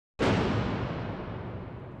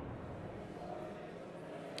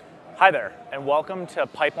Hi there, and welcome to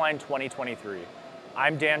Pipeline 2023.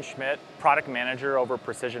 I'm Dan Schmidt, Product Manager over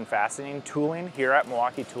Precision Fastening Tooling here at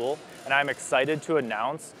Milwaukee Tool, and I'm excited to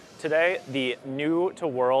announce today the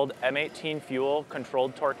new-to-world M18 Fuel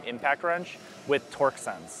Controlled Torque Impact Wrench with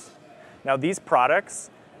TorqueSense. Now, these products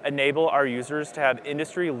enable our users to have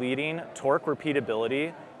industry-leading torque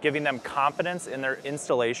repeatability, giving them confidence in their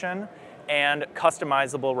installation and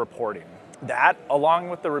customizable reporting. That, along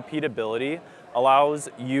with the repeatability, allows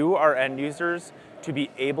you, our end users, to be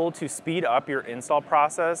able to speed up your install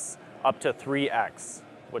process up to 3x,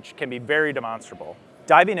 which can be very demonstrable.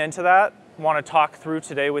 Diving into that, I want to talk through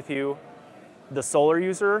today with you the solar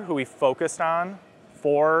user who we focused on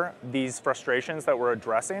for these frustrations that we're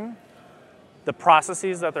addressing, the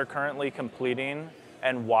processes that they're currently completing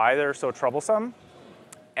and why they're so troublesome,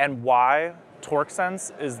 and why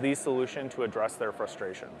TorqueSense is the solution to address their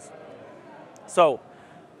frustrations. So,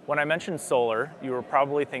 when I mentioned solar, you were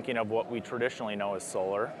probably thinking of what we traditionally know as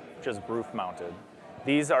solar, which is roof mounted.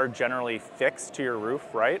 These are generally fixed to your roof,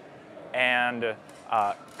 right? And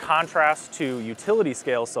contrast to utility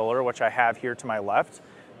scale solar, which I have here to my left,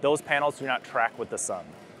 those panels do not track with the sun.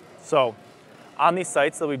 So on these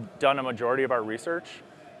sites that we've done a majority of our research,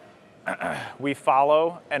 we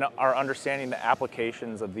follow and are understanding the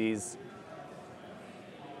applications of these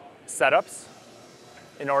setups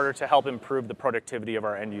in order to help improve the productivity of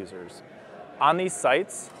our end users. On these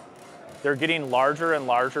sites, they're getting larger and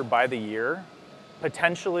larger by the year,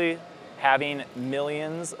 potentially having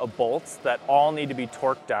millions of bolts that all need to be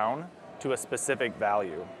torqued down to a specific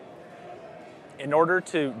value. In order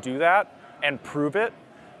to do that and prove it,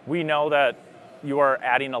 we know that you are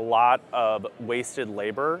adding a lot of wasted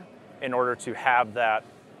labor in order to have that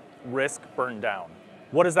risk burned down.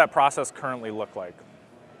 What does that process currently look like?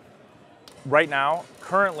 Right now,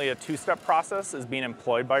 currently a two-step process is being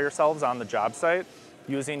employed by yourselves on the job site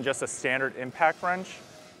using just a standard impact wrench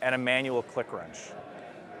and a manual click wrench.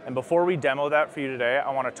 And before we demo that for you today, I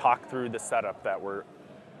want to talk through the setup that we're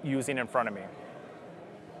using in front of me.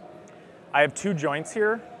 I have two joints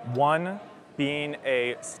here, one being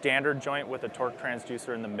a standard joint with a torque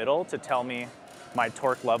transducer in the middle to tell me my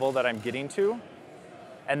torque level that I'm getting to,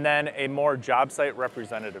 and then a more job site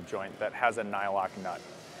representative joint that has a nylock nut.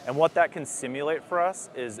 And what that can simulate for us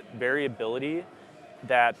is variability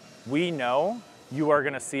that we know you are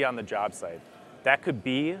going to see on the job site. That could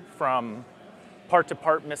be from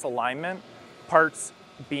part-to-part misalignment, parts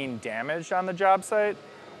being damaged on the job site,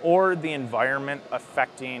 or the environment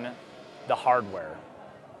affecting the hardware.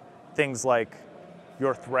 Things like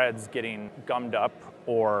your threads getting gummed up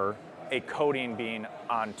or a coating being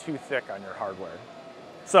on too thick on your hardware.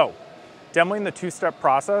 So, demoing the two-step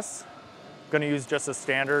process, going to use just a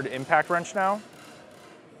standard impact wrench now.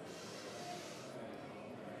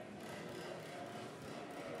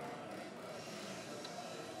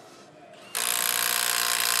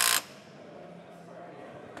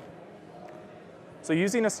 So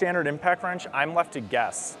using a standard impact wrench, I'm left to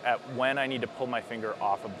guess at when I need to pull my finger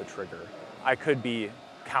off of the trigger. I could be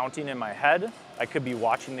counting in my head, I could be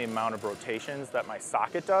watching the amount of rotations that my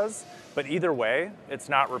socket does, but either way, it's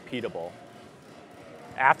not repeatable.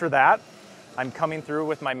 After that, I'm coming through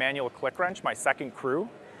with my manual click wrench, my second crew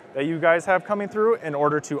that you guys have coming through in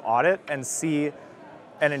order to audit and see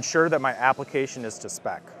and ensure that my application is to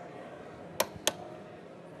spec.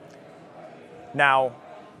 Now,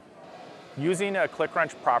 using a click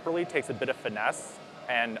wrench properly takes a bit of finesse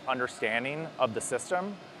and understanding of the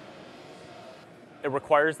system. It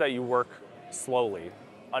requires that you work slowly.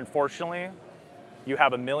 Unfortunately, you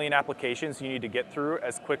have a million applications you need to get through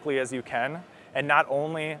as quickly as you can, and not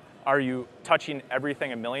only are you touching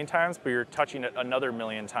everything a million times, but you're touching it another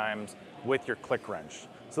million times with your click wrench.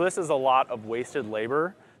 So this is a lot of wasted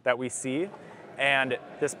labor that we see, and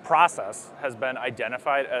this process has been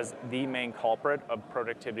identified as the main culprit of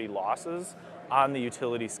productivity losses on the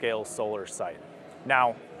utility scale solar site.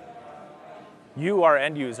 Now, you, our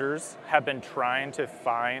end users, have been trying to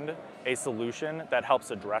find a solution that helps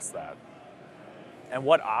address that. And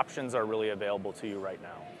what options are really available to you right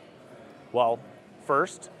now? Well,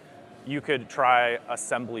 first, you could try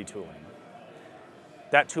assembly tooling.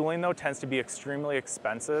 That tooling, though, tends to be extremely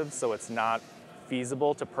expensive, so it's not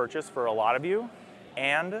feasible to purchase for a lot of you,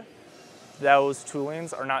 and those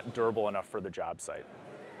toolings are not durable enough for the job site.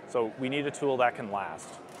 So we need a tool that can last.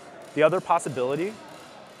 The other possibility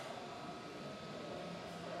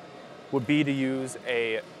would be to use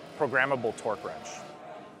a programmable torque wrench.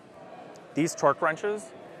 These torque wrenches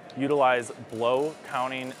utilize blow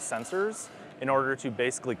counting sensors in order to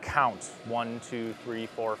basically count 1, 2, 3,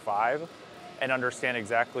 4, 5, and understand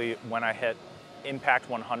exactly when I hit impact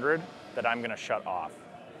 100 that I'm going to shut off.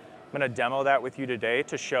 I'm going to demo that with you today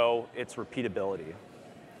to show its repeatability.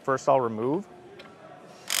 First, I'll remove.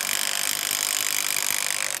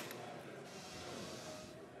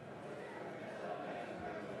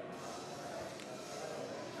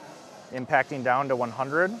 Impacting down to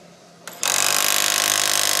 100.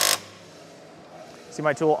 See,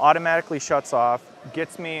 my tool automatically shuts off,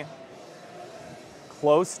 gets me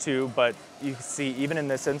close to, but you can see even in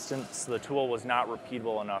this instance, the tool was not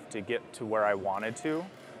repeatable enough to get to where I wanted to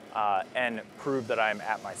and prove that I'm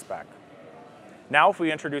at my spec. Now, if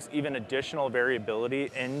we introduce even additional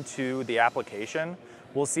variability into the application,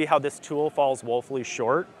 we'll see how this tool falls woefully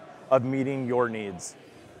short of meeting your needs.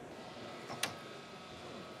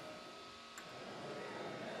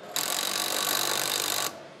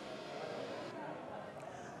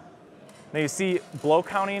 Now you see, blow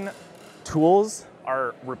counting tools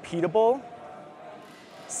are repeatable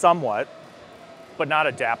somewhat, but not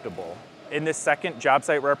adaptable. In this second job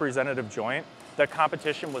site representative joint, the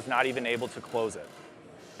competition was not even able to close it.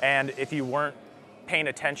 And if you weren't paying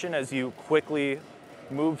attention as you quickly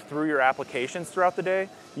moved through your applications throughout the day,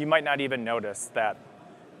 you might not even notice that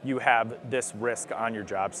you have this risk on your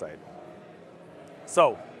job site.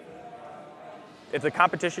 So, if the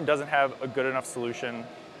competition doesn't have a good enough solution,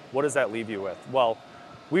 what does that leave you with? Well,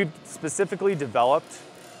 we've specifically developed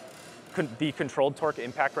the controlled torque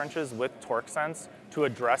impact wrenches with TorqueSense to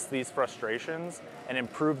address these frustrations and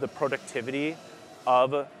improve the productivity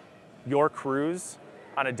of your crews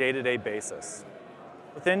on a day-to-day basis.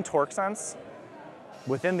 Within TorqueSense,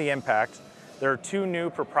 within the impact, there are two new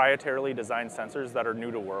proprietarily designed sensors that are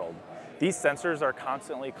new to world. These sensors are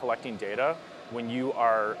constantly collecting data when you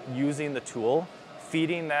are using the tool,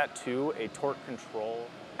 feeding that to a torque control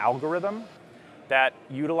algorithm that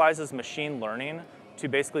utilizes machine learning to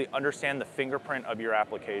basically understand the fingerprint of your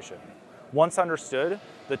application. Once understood,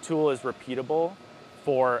 the tool is repeatable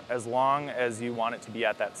for as long as you want it to be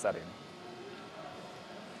at that setting.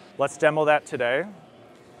 Let's demo that today.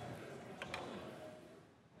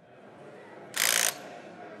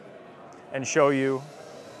 And show you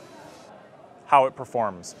how it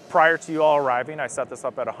performs. Prior to you all arriving, I set this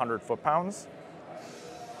up at 100 foot-pounds.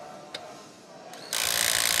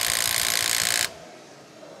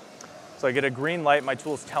 So I get a green light, my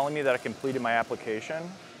tool's telling me that I completed my application.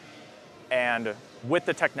 And with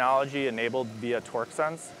the technology enabled via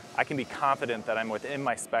TorqueSense, I can be confident that I'm within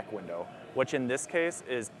my spec window, which in this case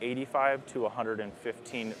is 85 to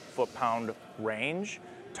 115 foot-pound range,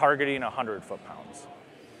 targeting 100 foot-pounds.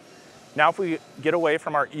 Now if we get away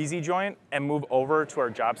from our easy joint and move over to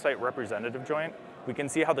our job site representative joint, we can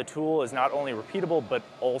see how the tool is not only repeatable, but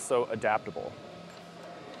also adaptable.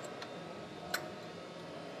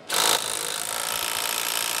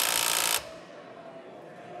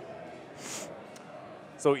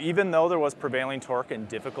 So even though there was prevailing torque and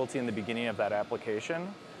difficulty in the beginning of that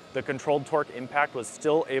application, the controlled torque impact was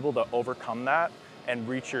still able to overcome that and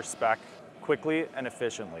reach your spec quickly and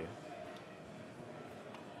efficiently.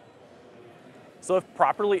 So if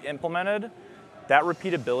properly implemented, that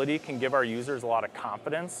repeatability can give our users a lot of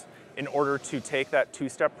confidence in order to take that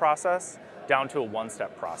two-step process down to a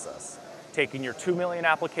one-step process, taking your 2 million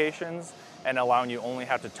applications and allowing you only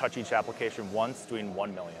have to touch each application once, doing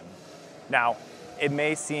 1 million. Now, it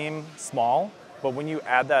may seem small, but when you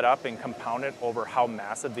add that up and compound it over how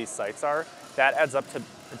massive these sites are, that adds up to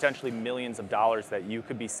potentially millions of dollars that you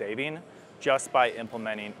could be saving just by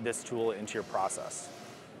implementing this tool into your process.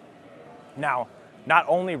 Now, not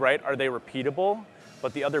only are they repeatable,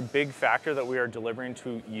 but the other big factor that we are delivering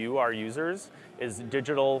to you, our users, is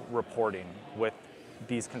digital reporting with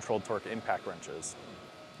these controlled torque impact wrenches.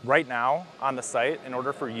 Right now on the site, in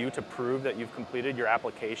order for you to prove that you've completed your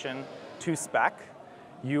application to spec,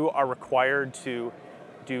 you are required to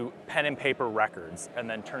do pen and paper records and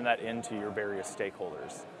then turn that into your various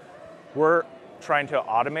stakeholders. We're trying to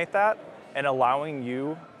automate that and allowing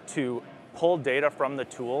you to pull data from the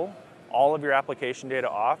tool, all of your application data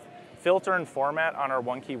off, filter and format on our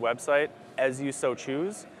OneKey website as you so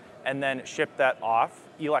choose, and then ship that off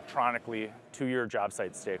electronically to your job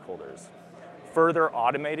site stakeholders, further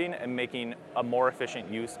automating and making a more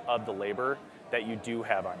efficient use of the labor that you do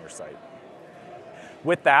have on your site.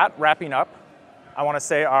 With that, wrapping up, I want to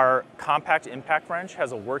say our compact impact wrench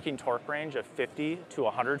has a working torque range of 50 to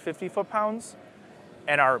 150 foot-pounds,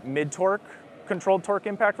 and our mid-torque controlled torque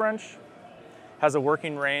impact wrench has a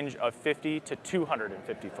working range of 50 to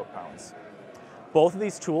 250 foot-pounds. Both of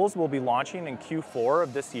these tools will be launching in Q4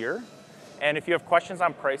 of this year, and if you have questions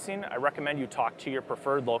on pricing, I recommend you talk to your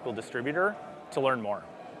preferred local distributor to learn more.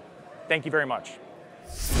 Thank you very much.